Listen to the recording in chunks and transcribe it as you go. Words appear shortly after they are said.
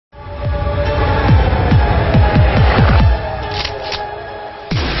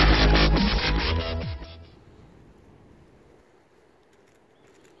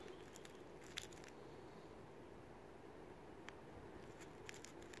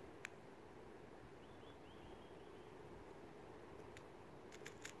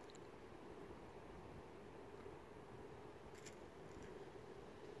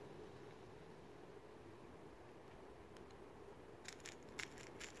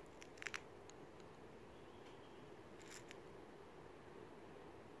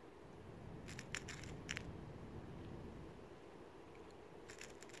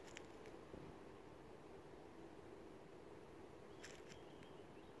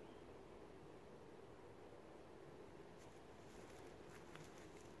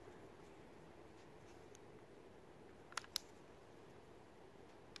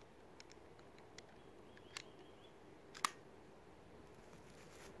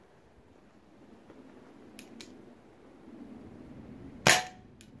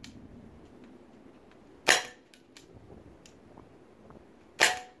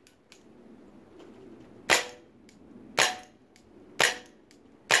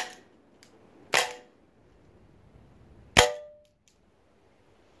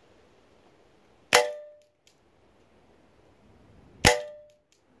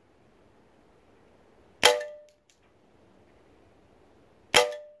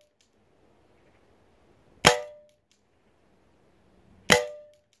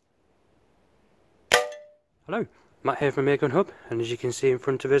Hello, Matt here from Airgun Hub, and as you can see in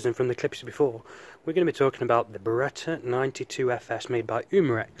front of us and from the clips before, we're going to be talking about the Beretta 92FS made by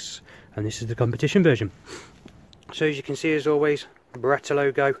Umarex, and this is the competition version. So as you can see, as always, the Beretta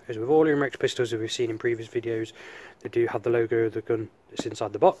logo, as with all Umarex pistols that we've seen in previous videos, they do have the logo of the gun that's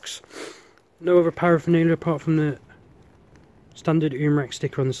inside the box. No other paraphernalia apart from the standard Umarex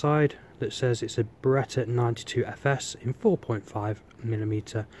sticker on the side that says it's a Beretta 92FS in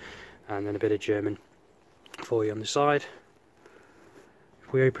 4.5mm, and then a bit of German for you on the side.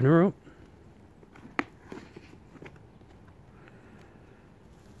 If we open her up,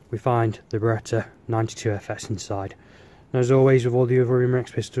 we find the Beretta 92FS inside. Now, as always with all the other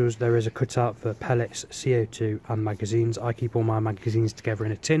Umarex pistols, there is a cutout for pellets, CO2 and magazines. I keep all my magazines together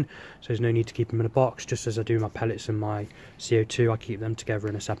in a tin, so there's no need to keep them in a box. Just as I do my pellets and my CO2, I keep them together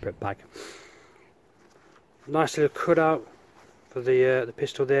in a separate bag. Nice little cutout for the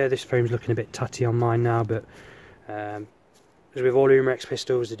pistol there. This frame's looking a bit tatty on mine now, but as with all Umarex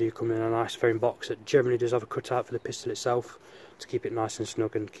pistols, they do come in a nice foam box that generally does have a cutout for the pistol itself to keep it nice and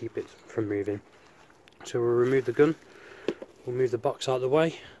snug and keep it from moving. So we'll remove the gun, we'll move the box out of the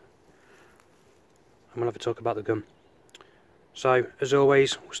way, and we'll have a talk about the gun. So as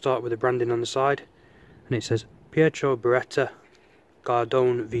always, we'll start with the branding on the side, and it says Pietro Beretta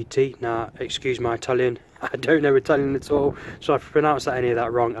Gardone VT. Now, excuse my Italian, I don't know Italian at all, so if I pronounce any of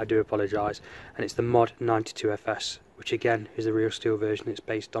that wrong, I do apologise. And it's the mod 92FS, which again is the real steel version it's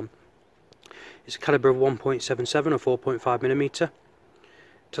based on. It's a calibre of 1.77 or 4.5mm.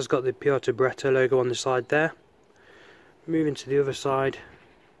 It has got the Pietro Beretta logo on the side there. Moving to the other side,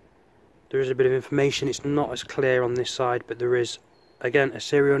 there is a bit of information. It's not as clear on this side, but there is again a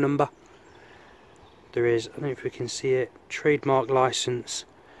serial number. There is, I don't know if we can see it, trademark license,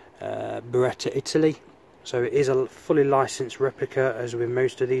 Beretta Italy. So it is a fully licensed replica, as with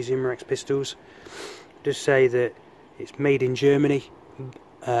most of these Umarex pistols. It does say that it's made in Germany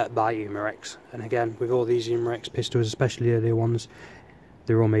by Umarex. And again, with all these Umarex pistols, especially the earlier ones,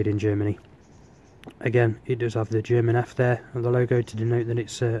 they're all made in Germany. Again, it does have the German F there and the logo to denote that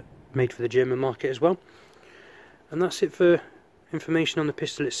it's made for the German market as well. And that's it for information on the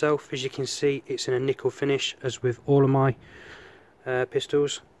pistol itself. As you can see, it's in a nickel finish, as with all of my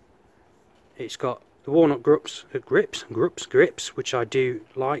pistols. It's got the walnut grips, which I do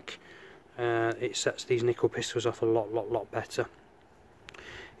like. It sets these nickel pistols off a lot better.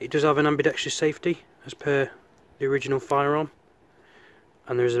 It does have an ambidextrous safety as per the original firearm,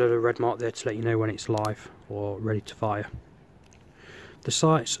 and there is a little red mark there to let you know when it's live or ready to fire. The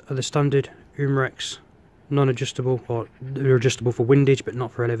sights are the standard Umarex non-adjustable, or they're adjustable for windage but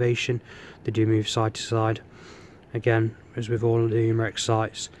not for elevation. They do move side to side. Again, as with all the Umarex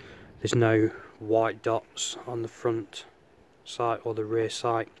sights, there's no white dots on the front sight or the rear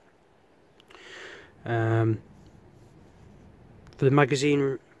sight. For the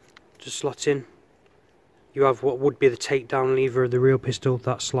magazine to slot in, you have what would be the takedown lever of the real pistol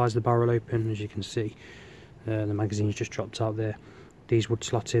that slides the barrel open. As you can see, the magazine's just dropped out there. These would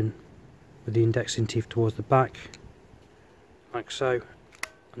slot in with the indexing teeth towards the back, like so,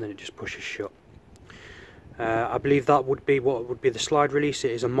 and then it just pushes shut. I believe that would be what would be the slide release.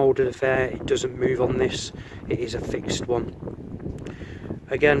 It is a moulded affair, it doesn't move on this, it is a fixed one.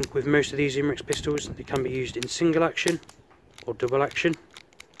 Again, with most of these Umarex pistols, they can be used in single action or double action.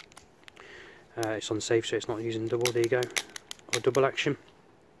 It's unsafe, so it's not using double, there you go, or double action.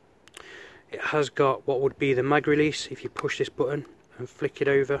 It has got what would be the mag release. If you push this button and flick it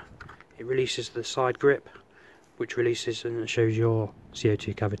over, it releases the side grip, which releases and shows your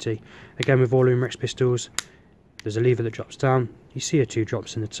CO2 cavity. Again, with all Umarex pistols, there's a lever that drops down, your CO2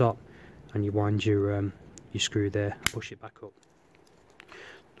 drops in the top, and you wind your screw there, push it back up.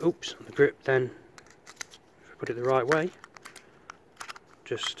 Oops, the grip then, if we put it the right way,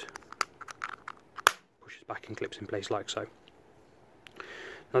 just pushes back and clips in place like so.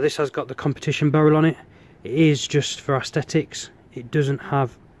 Now this has got the competition barrel on it. It is just for aesthetics. It doesn't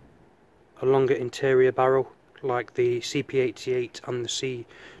have a longer interior barrel like the CP88 and the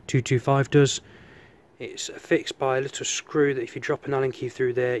C225 does. It's affixed by a little screw that if you drop an Allen key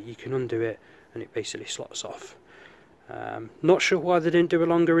through there, you can undo it and it basically slots off. Not sure why they didn't do a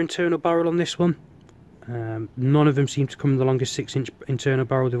longer internal barrel on this one. None of them seem to come with the longest 6-inch internal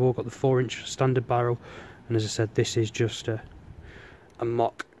barrel. They've all got the 4-inch standard barrel, and as I said, this is just a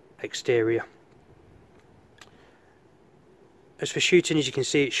mock exterior. As for shooting, as you can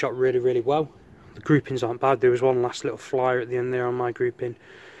see, it's shot really well. The groupings aren't bad. There was one last little flyer at the end there on my grouping.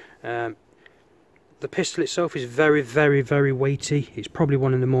 The pistol itself is very weighty. It's probably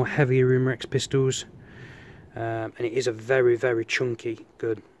one of the more heavier Umarex pistols, and it is a very chunky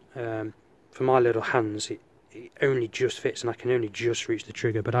gun. For my little hands, it only just fits and I can only just reach the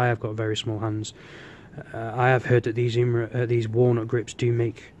trigger, but I have got very small hands. I have heard that these walnut grips do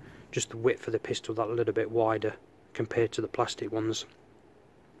make just the width of the pistol that little bit wider compared to the plastic ones.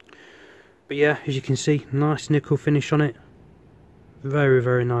 But yeah, as you can see, nice nickel finish on it. Very,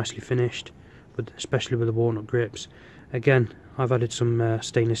 very nicely finished, especially with the walnut grips. Again, I've added some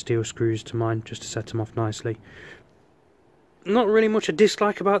stainless steel screws to mine just to set them off nicely. Not really much I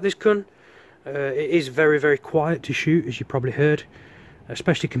dislike about this gun. It is very, very quiet to shoot, as you probably heard,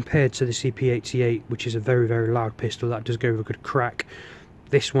 especially compared to the CP88, which is a very, very loud pistol that does go with a good crack.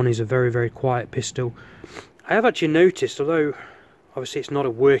 This one is a very, very quiet pistol. I have actually noticed, although obviously it's not a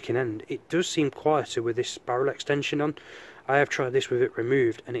working end, it does seem quieter with this barrel extension on. I have tried this with it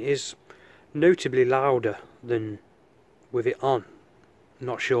removed and it is notably louder than with it on.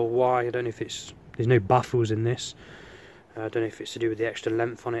 Not sure why. I don't know if there's no baffles in this. I don't know if it's to do with the extra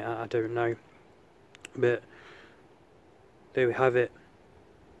length on it, I don't know. But there we have it.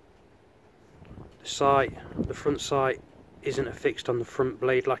 The front sight isn't affixed on the front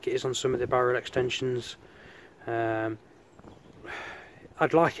blade like it is on some of the barrel extensions. I'd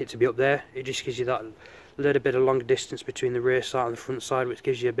like it to be up there. It just gives you that little bit of longer distance between the rear sight and the front side, which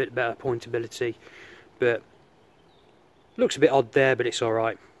gives you a bit better pointability. But looks a bit odd there, but it's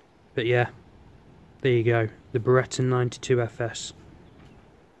alright. But yeah, there you go, the Beretta 92FS.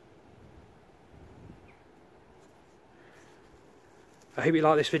 I hope you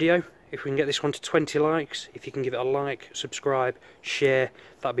like this video. If we can get this one to 20 likes, if you can give it a like, subscribe, share,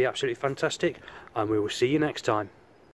 that'd be absolutely fantastic. And we will see you next time.